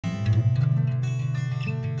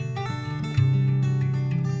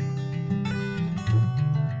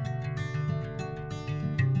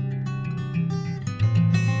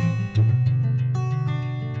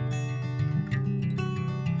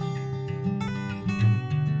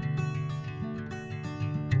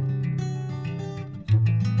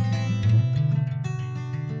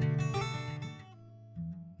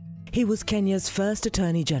He was Kenya's first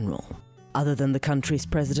Attorney General. Other than the country's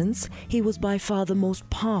presidents, he was by far the most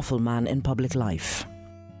powerful man in public life.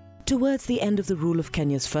 Towards the end of the rule of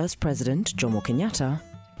Kenya's first president, Jomo Kenyatta,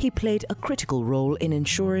 he played a critical role in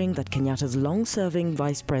ensuring that Kenyatta's long-serving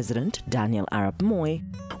vice president, Daniel Arap Moi,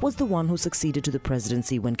 was the one who succeeded to the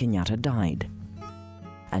presidency when Kenyatta died.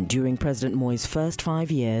 And during President Moi's first 5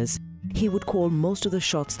 years, he would call most of the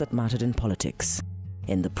shots that mattered in politics,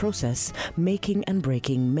 in the process making and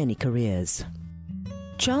breaking many careers.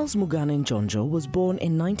 Charles Mugane Njonjo was born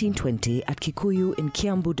in 1920 at Kikuyu in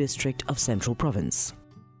Kiambu district of Central Province.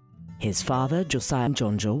 His father, Josiah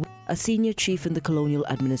Njonjo, a senior chief in the colonial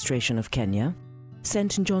administration of Kenya,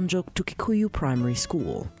 sent Njonjo to Kikuyu Primary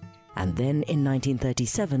School, and then in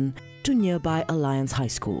 1937 to nearby Alliance High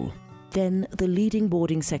School, then the leading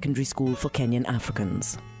boarding secondary school for Kenyan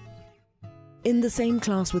Africans. In the same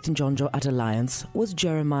class with Njonjo at Alliance was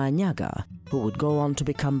Jeremiah Nyaga, who would go on to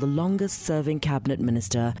become the longest-serving cabinet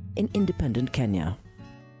minister in independent Kenya.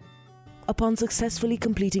 Upon successfully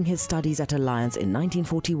completing his studies at Alliance in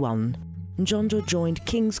 1941, Njonjo joined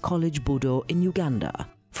King's College Budo in Uganda,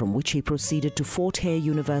 from which he proceeded to Fort Hare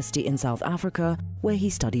University in South Africa, where he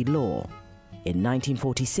studied law. In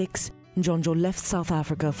 1946, Njonjo left South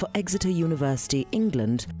Africa for Exeter University,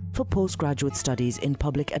 England, for postgraduate studies in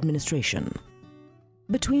public administration.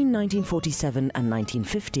 Between 1947 and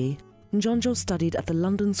 1950, Njonjo studied at the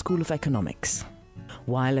London School of Economics.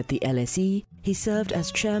 While at the LSE, he served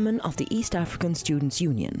as chairman of the East African Students'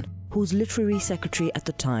 Union, whose literary secretary at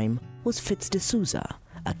the time was Fitz D'Souza,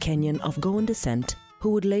 a Kenyan of Goan descent who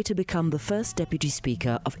would later become the first deputy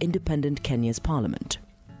speaker of independent Kenya's parliament.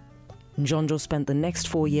 Njonjo spent the next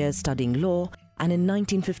 4 years studying law and in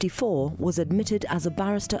 1954 was admitted as a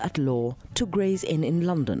barrister at law to Gray's Inn in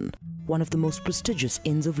London, one of the most prestigious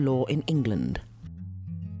inns of law in England.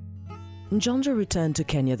 Njonjo returned to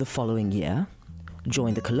Kenya the following year,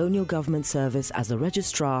 joined the colonial government service as a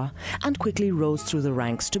registrar, and quickly rose through the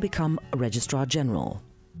ranks to become a registrar general.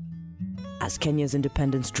 As Kenya's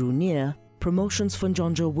independence drew near, promotions for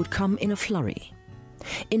Njonjo would come in a flurry.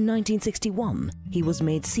 In 1961, he was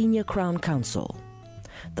made senior Crown Counsel.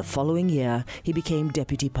 The following year, he became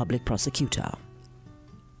deputy public prosecutor.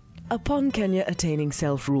 Upon Kenya attaining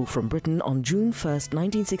self-rule from Britain on June 1,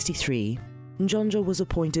 1963, Njonjo was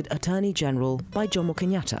appointed Attorney General by Jomo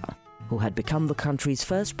Kenyatta, who had become the country's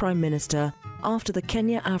first Prime Minister after the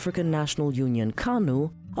Kenya African National Union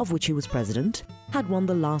KANU, of which he was president, had won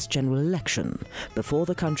the last general election, before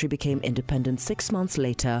the country became independent 6 months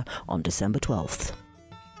later on December 12th.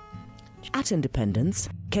 At independence,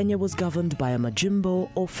 Kenya was governed by a Majimbo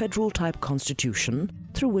or federal-type constitution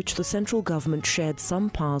through which the central government shared some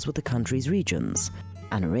powers with the country's regions,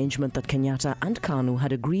 an arrangement that Kenyatta and KANU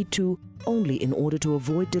had agreed to only in order to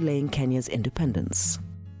avoid delaying Kenya's independence.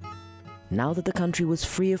 Now that the country was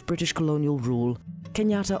free of British colonial rule,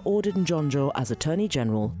 Kenyatta ordered Njonjo as Attorney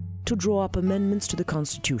General to draw up amendments to the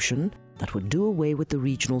constitution that would do away with the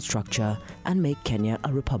regional structure and make Kenya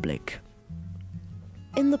a republic.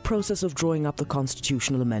 In the process of drawing up the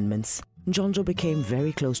constitutional amendments, Njonjo became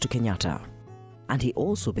very close to Kenyatta. And he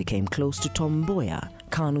also became close to Tom Mboya,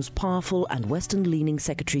 KANU's powerful and western-leaning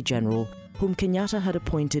Secretary General, whom Kenyatta had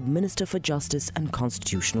appointed Minister for Justice and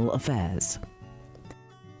Constitutional Affairs.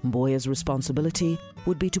 Mboya's responsibility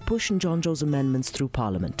would be to push Njonjo's amendments through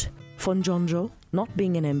Parliament, for Njonjo, not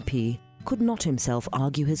being an MP, could not himself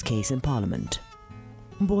argue his case in Parliament.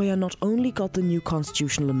 Mboya not only got the new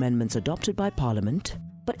constitutional amendments adopted by Parliament,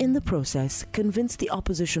 but in the process convinced the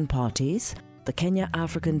opposition parties, the Kenya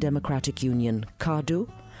African Democratic Union KADU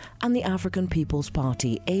and the African People's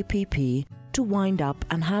Party APP, to wind up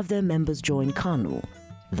and have their members join KANU,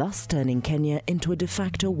 thus turning Kenya into a de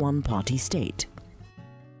facto one-party state.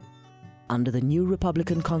 Under the new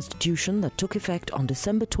Republican Constitution that took effect on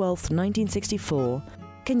December 12, 1964,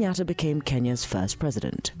 Kenyatta became Kenya's first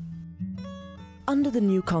president. Under the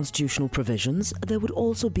new constitutional provisions, there would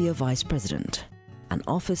also be a vice president, an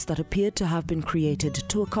office that appeared to have been created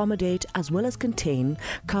to accommodate as well as contain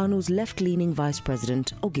KANU's left-leaning vice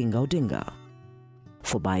president, Oginga Odinga.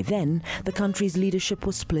 For by then, the country's leadership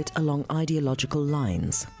was split along ideological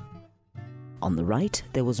lines. On the right,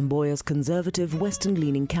 there was Mboya's conservative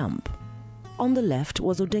western-leaning camp. On the left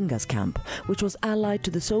was Odinga's camp, which was allied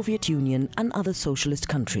to the Soviet Union and other socialist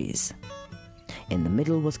countries. In the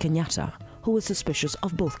middle was Kenyatta, who was suspicious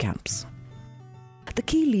of both camps. The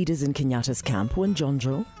key leaders in Kenyatta's camp were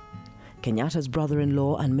Njonjo, Kenyatta's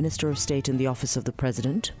brother-in-law and Minister of State in the Office of the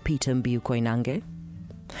President, Peter Mbiu Koinange,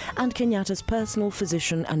 and Kenyatta's personal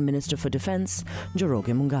physician and Minister for Defense,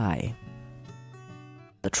 Njoroge Mungai.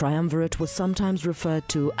 The triumvirate was sometimes referred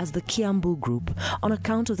to as the Kiambu Group on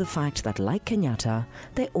account of the fact that, like Kenyatta,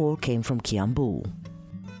 they all came from Kiambu.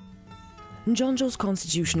 Njonjo's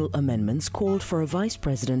constitutional amendments called for a vice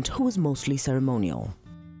president who was mostly ceremonial.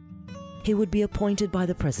 He would be appointed by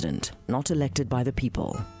the president, not elected by the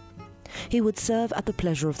people. He would serve at the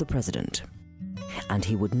pleasure of the president, and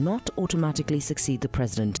he would not automatically succeed the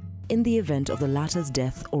president in the event of the latter's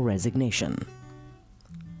death or resignation.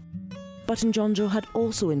 But Njonjo had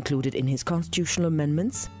also included in his constitutional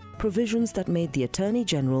amendments provisions that made the Attorney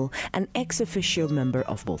General an ex officio member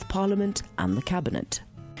of both Parliament and the Cabinet.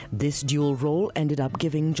 This dual role ended up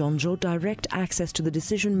giving Njonjo direct access to the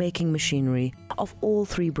decision-making machinery of all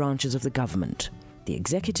three branches of the government: the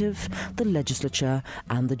executive, the legislature,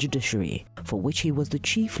 and the judiciary, for which he was the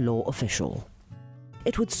chief law official.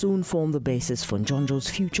 It would soon form the basis for Njonjo's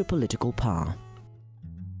future political power.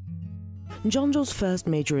 Njonjo's first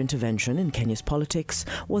major intervention in Kenya's politics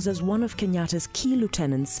was as one of Kenyatta's key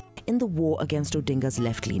lieutenants in the war against Odinga's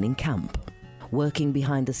left-leaning camp. Working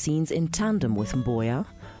behind the scenes in tandem with Mboya,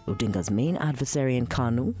 Odinga's main adversary in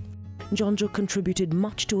KANU, Njonjo contributed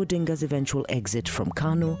much to Odinga's eventual exit from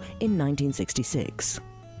KANU in 1966.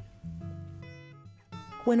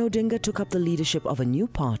 When Odinga took up the leadership of a new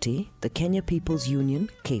party, the Kenya People's Union,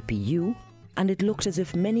 KPU, and it looked as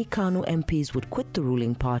if many KANU MPs would quit the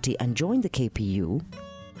ruling party and join the KPU,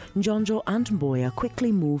 Njonjo and Mboya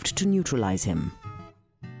quickly moved to neutralize him.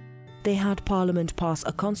 They had Parliament pass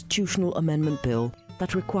a constitutional amendment bill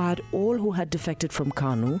that required all who had defected from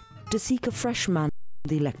KANU to seek a fresh man from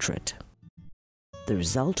the electorate. The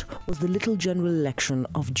result was the little general election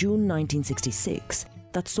of June 1966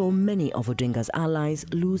 that saw many of Odinga's allies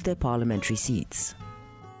lose their parliamentary seats.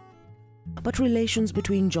 But relations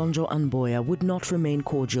between Njonjo and Mboya would not remain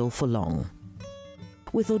cordial for long.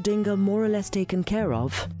 With Odinga more or less taken care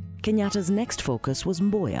of, Kenyatta's next focus was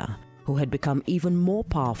Mboya, who had become even more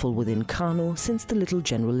powerful within KANU since the little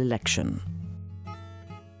general election.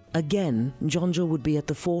 Again, Njonjo would be at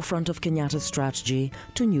the forefront of Kenyatta's strategy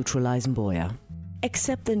to neutralize Mboya,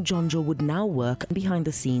 except that Njonjo would now work behind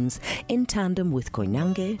the scenes in tandem with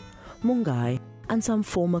Koinange, Mungai, and some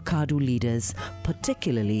former KADU leaders,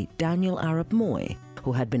 particularly Daniel Arap Moi,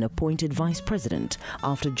 who had been appointed vice president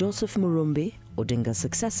after Joseph Murumbi, Odinga's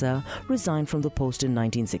successor, resigned from the post in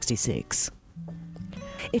 1966.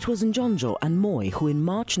 It was Njonjo and Moi who in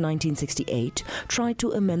March 1968 tried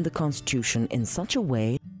to amend the constitution in such a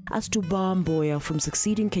way as to bar Mboya from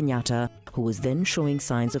succeeding Kenyatta, who was then showing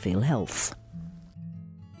signs of ill health.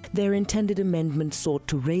 Their intended amendment sought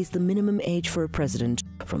to raise the minimum age for a president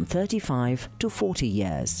from 35 to 40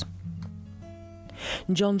 years.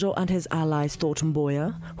 Njonjo and his allies thought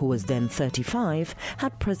Mboya, who was then 35,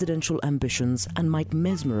 had presidential ambitions and might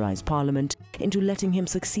mesmerize Parliament into letting him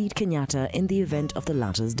succeed Kenyatta in the event of the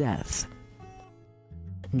latter's death.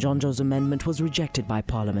 Njonjo's amendment was rejected by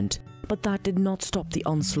Parliament, but that did not stop the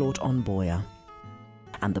onslaught on Mboya.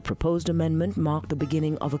 And the proposed amendment marked the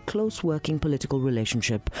beginning of a close working political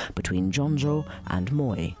relationship between Njonjo and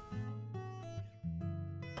Moi.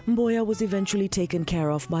 Mboya was eventually taken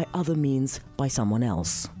care of by other means by someone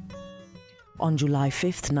else. On July 5,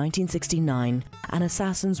 1969, an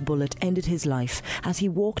assassin's bullet ended his life as he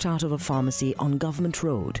walked out of a pharmacy on Government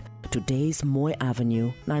Road, today's Moi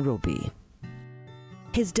Avenue, Nairobi.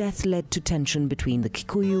 His death led to tension between the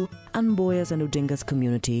Kikuyu and Mboya's and Odinga's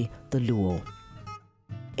community, the Luo.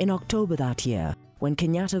 In October that year, when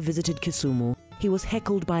Kenyatta visited Kisumu, he was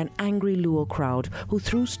heckled by an angry Luo crowd who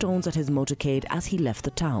threw stones at his motorcade as he left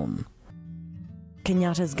the town.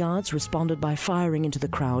 Kenyatta's guards responded by firing into the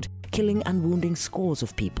crowd, killing and wounding scores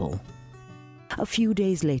of people. A few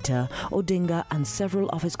days later, Odinga and several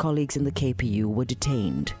of his colleagues in the KPU were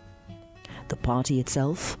detained. The party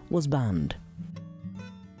itself was banned.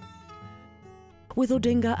 With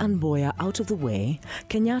Odinga and Mboya out of the way,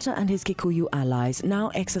 Kenyatta and his Kikuyu allies now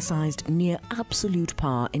exercised near absolute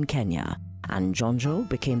power in Kenya, and Njonjo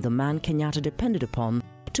became the man Kenyatta depended upon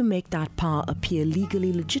to make that power appear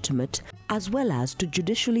legally legitimate, as well as to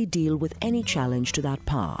judicially deal with any challenge to that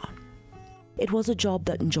power. It was a job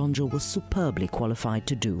that Njonjo was superbly qualified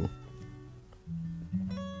to do.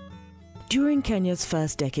 During Kenya's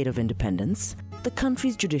first decade of independence, the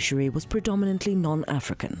country's judiciary was predominantly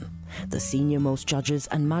non-African, the senior-most judges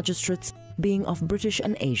and magistrates being of British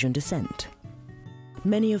and Asian descent.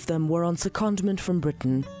 Many of them were on secondment from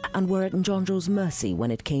Britain and were at Njonjo's mercy when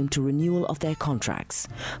it came to renewal of their contracts,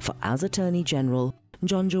 for as Attorney General,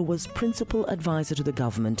 Njonjo was principal advisor to the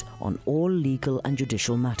government on all legal and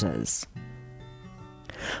judicial matters.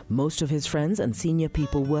 Most of his friends and senior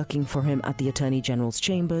people working for him at the Attorney General's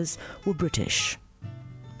chambers were British.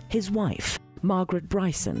 His wife, Margaret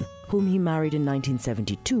Bryson, whom he married in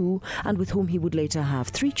 1972 and with whom he would later have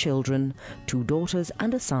 3 children, 2 daughters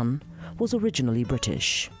and a son, was originally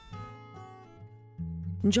British.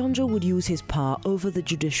 Njonjo would use his power over the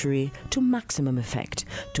judiciary to maximum effect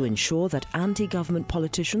to ensure that anti-government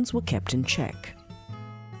politicians were kept in check.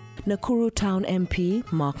 Nakuru Town MP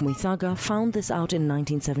Mark Muithaga found this out in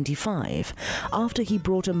 1975 after he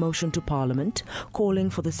brought a motion to Parliament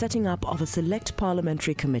calling for the setting up of a select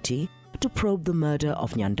parliamentary committee to probe the murder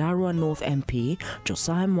of Nyandarua North MP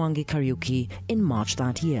Josiah Mwangi Kariuki in March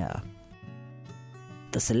that year.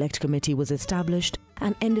 The select committee was established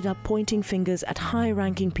and ended up pointing fingers at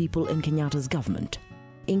high-ranking people in Kenyatta's government,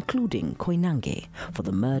 including Koinange, for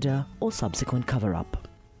the murder or subsequent cover-up.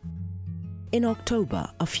 In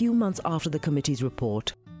October, a few months after the committee's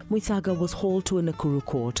report, Muithaga was hauled to a Nakuru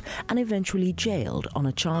court and eventually jailed on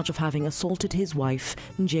a charge of having assaulted his wife,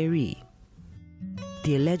 Njeri.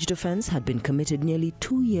 The alleged offence had been committed nearly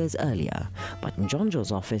 2 years earlier, but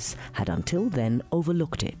Njonjo's office had until then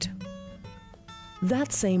overlooked it.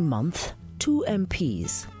 That same month, 2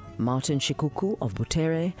 MPs, Martin Shikuku of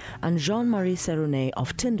Butere and Jean-Marie Seronnet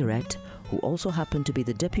of Tinderet, who also happened to be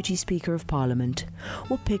the Deputy Speaker of Parliament,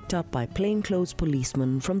 were picked up by plainclothes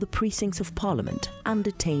policemen from the precincts of Parliament and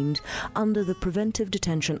detained under the Preventive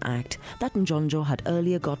Detention Act that Njonjo had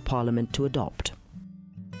earlier got Parliament to adopt.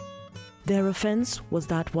 Their offence was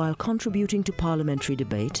that while contributing to parliamentary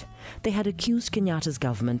debate, they had accused Kenyatta's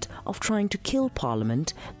government of trying to kill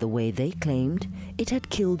Parliament the way they claimed it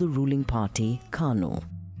had killed the ruling party, KANU.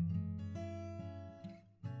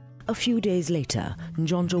 A few days later,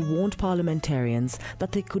 Njonjo warned parliamentarians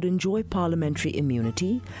that they could enjoy parliamentary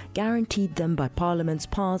immunity, guaranteed them by Parliament's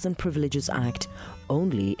Powers and Privileges Act,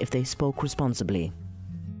 only if they spoke responsibly.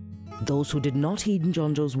 Those who did not heed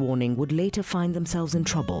Njonjo's warning would later find themselves in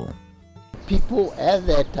trouble. People at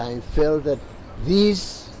that time felt that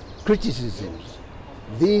these criticisms,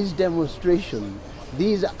 these demonstrations,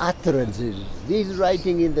 these utterances, these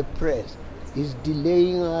writing in the press is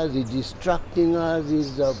delaying us, is distracting us,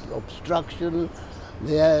 is obstruction.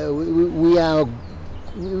 We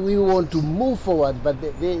want to move forward, but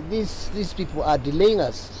these people are delaying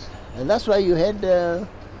us. And that's why you had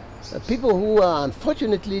people who were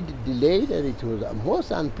unfortunately delayed, and it was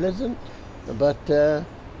most unpleasant. But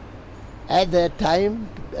at that time,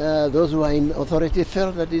 those who are in authority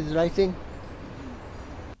felt that it's the right thing.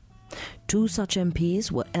 2 such MPs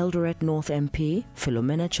were Eldoret North MP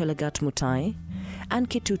Philomena Chelagat Mutai and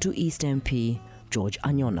Kitutu East MP George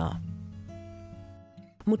Anyona.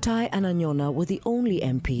 Mutai and Anyona were the only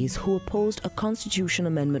MPs who opposed a constitution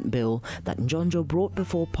amendment bill that Njonjo brought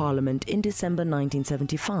before Parliament in December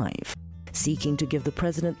 1975, seeking to give the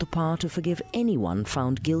President the power to forgive anyone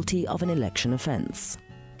found guilty of an election offence.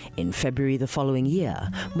 In February the following year,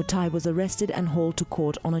 Mutai was arrested and hauled to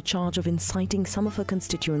court on a charge of inciting some of her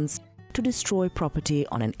constituents to destroy property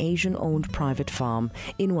on an Asian-owned private farm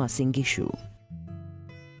in Uasin Gishu.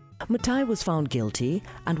 Mutai was found guilty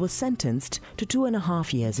and was sentenced to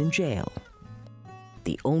 2.5 years in jail.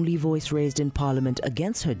 The only voice raised in Parliament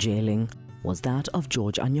against her jailing was that of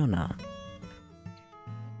George Anyona.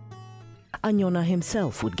 Anyona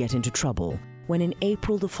himself would get into trouble when in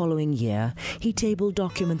April the following year he tabled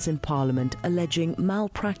documents in Parliament alleging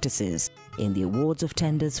malpractices in the awards of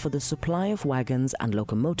tenders for the supply of wagons and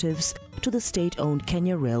locomotives to the state-owned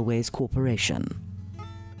Kenya Railways Corporation.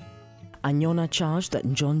 Anyona charged that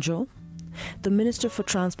Njonjo, the Minister for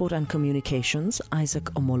Transport and Communications Isaac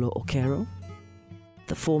Omolo Okero,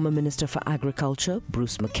 the former Minister for Agriculture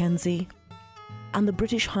Bruce Mackenzie, and the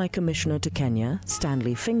British High Commissioner to Kenya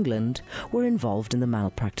Stanley Fingland were involved in the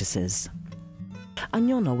malpractices.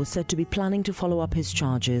 Anyona was said to be planning to follow up his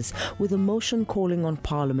charges with a motion calling on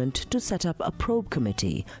Parliament to set up a probe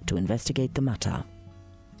committee to investigate the matter.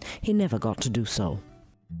 He never got to do so.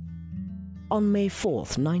 On May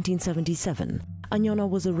 4th, 1977, Anyona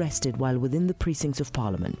was arrested while within the precincts of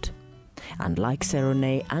Parliament. And like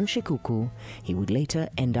Seronnet and Shikuku, he would later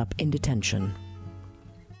end up in detention.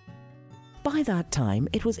 By that time,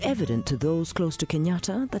 it was evident to those close to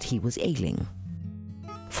Kenyatta that he was ailing.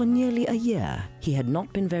 For nearly a year, he had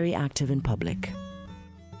not been very active in public.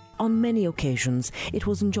 On many occasions, it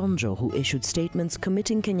was Njonjo who issued statements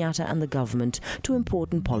committing Kenyatta and the government to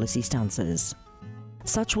important policy stances.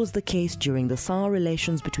 Such was the case during the sour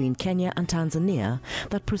relations between Kenya and Tanzania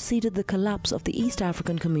that preceded the collapse of the East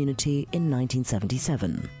African Community in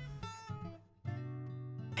 1977.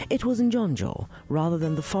 It was Njonjo, rather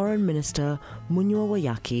than the Foreign Minister Munywa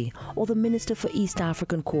Wayaki or the Minister for East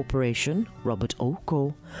African Cooperation, Robert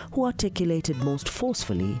Ouko, who articulated most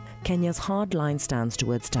forcefully Kenya's hard-line stance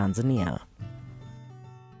towards Tanzania.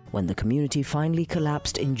 When the community finally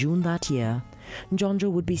collapsed in June that year,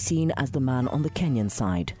 Njonjo would be seen as the man on the Kenyan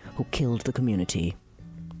side who killed the community.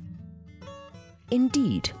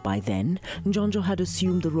 Indeed, by then, Njonjo had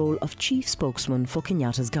assumed the role of chief spokesman for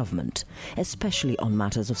Kenyatta's government, especially on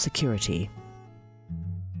matters of security.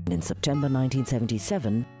 In September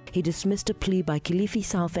 1977, he dismissed a plea by Kilifi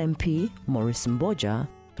South MP, Maurice Mboja,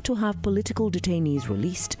 to have political detainees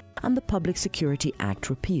released and the Public Security Act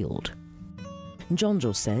repealed.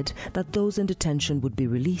 Njonjo said that those in detention would be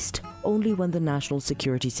released only when the national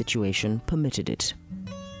security situation permitted it.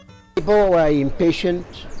 People were impatient.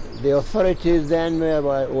 The authorities then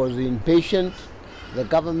was impatient. The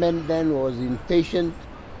government then was impatient.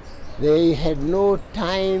 They had no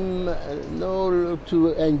time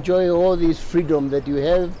to enjoy all this freedom that you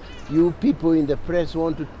have. You people in the press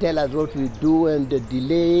want to tell us what we do and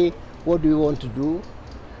delay what we want to do.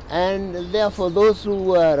 And therefore those who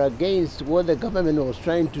were against what the government was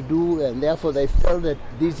trying to do, and therefore they felt that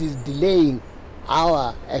this is delaying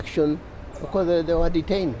our action because they were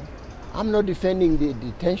detained. I'm not defending the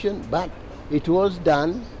detention, but it was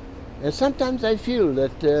done. And sometimes I feel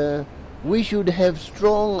that we should have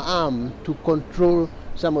strong arm to control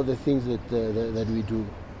some of the things that we do.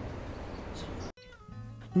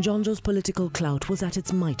 Njonjo's political clout was at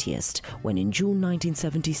its mightiest when in June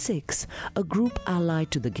 1976, a group allied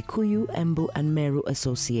to the Gikuyu, Embu and Meru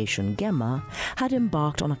Association, GEMA, had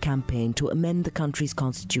embarked on a campaign to amend the country's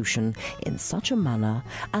constitution in such a manner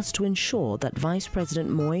as to ensure that Vice President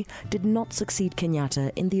Moi did not succeed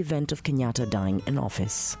Kenyatta in the event of Kenyatta dying in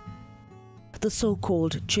office. The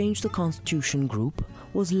so-called Change the Constitution group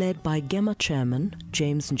was led by GEMA chairman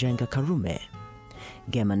James Njenga Karume,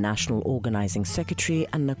 GEMA National Organizing Secretary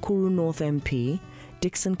and Nakuru North MP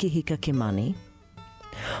Dixon Kihika Kimani,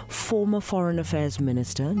 former Foreign Affairs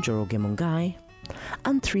Minister Njoroge Mungai,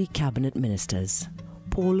 and 3 cabinet ministers,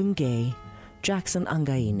 Paul Ngei, Jackson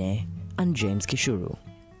Angaine, and James Kishuru.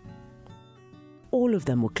 All of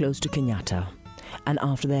them were close to Kenyatta, and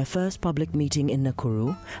after their first public meeting in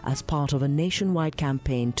Nakuru as part of a nationwide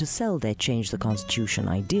campaign to sell their Change the Constitution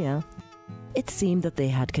idea, it seemed that they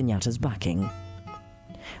had Kenyatta's backing.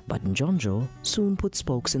 But Njonjo soon put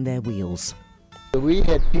spokes in their wheels. We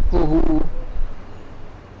had people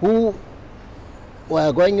who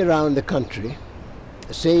were going around the country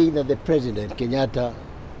saying that the president, Kenyatta,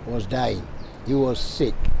 was dying. He was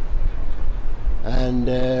sick. And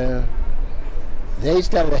they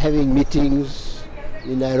started having meetings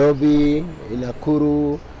in Nairobi, in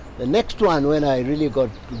Nakuru. The next one, when I really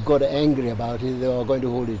got angry about it, they were going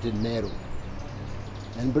to hold it in Meru.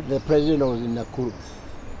 And the president was in Nakuru.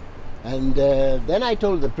 And then I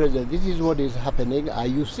told the president, this is what is happening. Are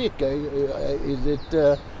you sick? Is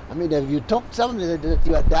it, I mean, have you talked something that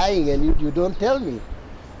you are dying and you don't tell me?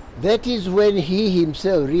 That is when he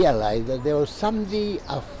himself realized that there was something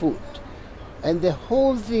afoot. And the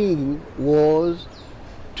whole thing was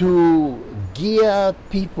to gear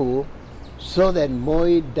people so that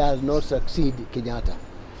Moi does not succeed Kenyatta.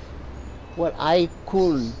 Well, I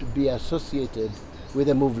couldn't be associated with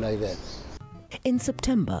a move like that. In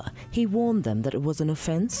September, he warned them that it was an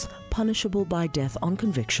offense punishable by death on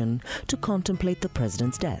conviction to contemplate the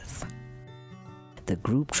president's death. The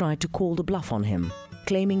group tried to call the bluff on him,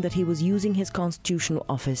 claiming that he was using his constitutional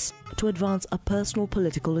office to advance a personal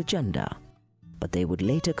political agenda. But they would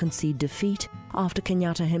later concede defeat after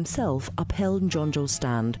Kenyatta himself upheld Njonjo's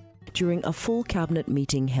stand during a full cabinet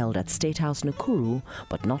meeting held at State House Nakuru,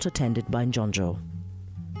 but not attended by Njonjo.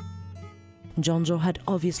 Njonjo had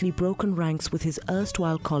obviously broken ranks with his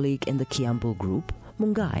erstwhile colleague in the Kiambu group,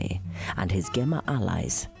 Mungai, and his GEMA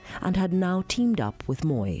allies, and had now teamed up with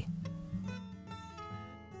Moi.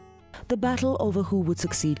 The battle over who would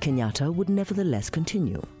succeed Kenyatta would nevertheless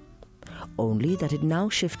continue, only that it now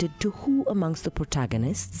shifted to who amongst the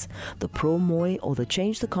protagonists, the pro-Moi or the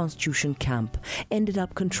Change the Constitution camp, ended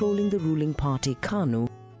up controlling the ruling party KANU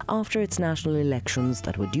after its national elections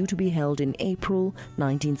that were due to be held in April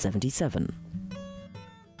 1977.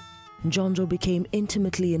 Njonjo became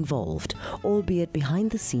intimately involved, albeit behind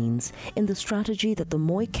the scenes, in the strategy that the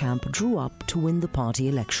Moi camp drew up to win the party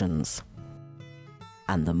elections.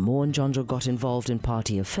 And the more Njonjo got involved in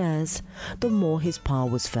party affairs, the more his power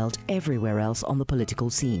was felt everywhere else on the political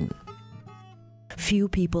scene. Few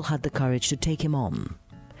people had the courage to take him on.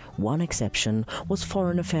 One exception was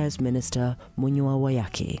Foreign Affairs Minister Munywa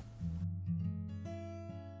Wayaki.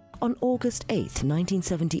 On August 8,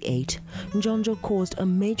 1978, Njonjo caused a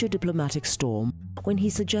major diplomatic storm when he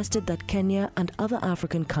suggested that Kenya and other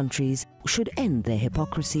African countries should end their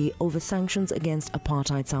hypocrisy over sanctions against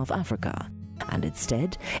apartheid South Africa and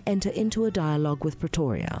instead enter into a dialogue with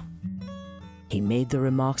Pretoria. He made the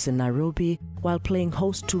remarks in Nairobi while playing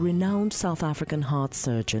host to renowned South African heart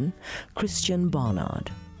surgeon Christian Barnard.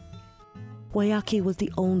 Waiyaki was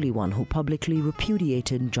the only one who publicly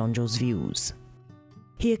repudiated Njonjo's views.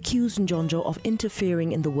 He accused Njonjo of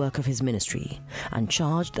interfering in the work of his ministry and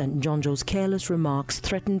charged that Njonjo's careless remarks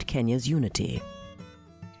threatened Kenya's unity.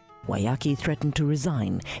 Waiyaki threatened to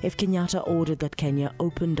resign if Kenyatta ordered that Kenya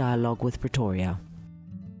open dialogue with Pretoria.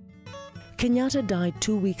 Kenyatta died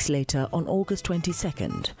 2 weeks later on August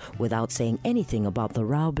 22nd without saying anything about the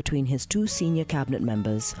row between his two senior cabinet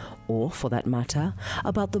members or, for that matter,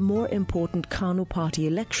 about the more important KANU party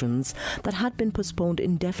elections that had been postponed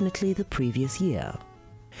indefinitely the previous year.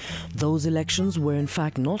 Those elections were in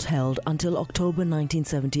fact not held until October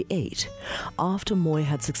 1978, after Moi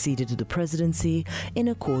had succeeded to the presidency in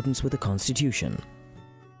accordance with the Constitution.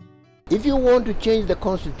 If you want to change the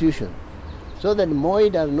Constitution so that Moi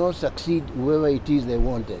does not succeed whoever it is they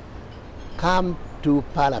wanted, come to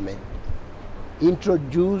Parliament,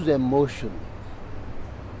 introduce a motion,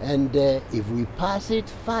 and if we pass it,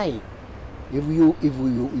 fine. If you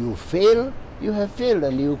fail, you have failed,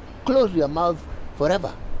 and you close your mouth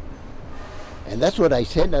forever. And that's what I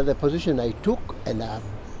said, and the position I took, and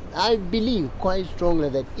I believe quite strongly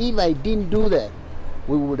that if I didn't do that,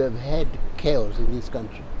 we would have had chaos in this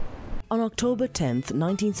country. On October 10,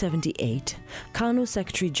 1978, KANU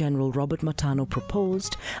Secretary General Robert Matano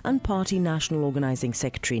proposed and Party National Organizing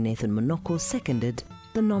Secretary Nathan Monoko seconded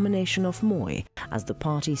the nomination of Moi as the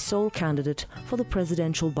party's sole candidate for the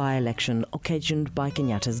presidential by-election occasioned by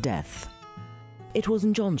Kenyatta's death. It was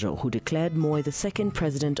Njonjo who declared Moi the second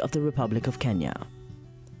president of the Republic of Kenya.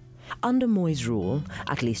 Under Moi's rule,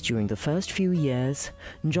 at least during the first few years,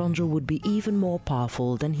 Njonjo would be even more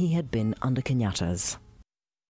powerful than he had been under Kenyatta's.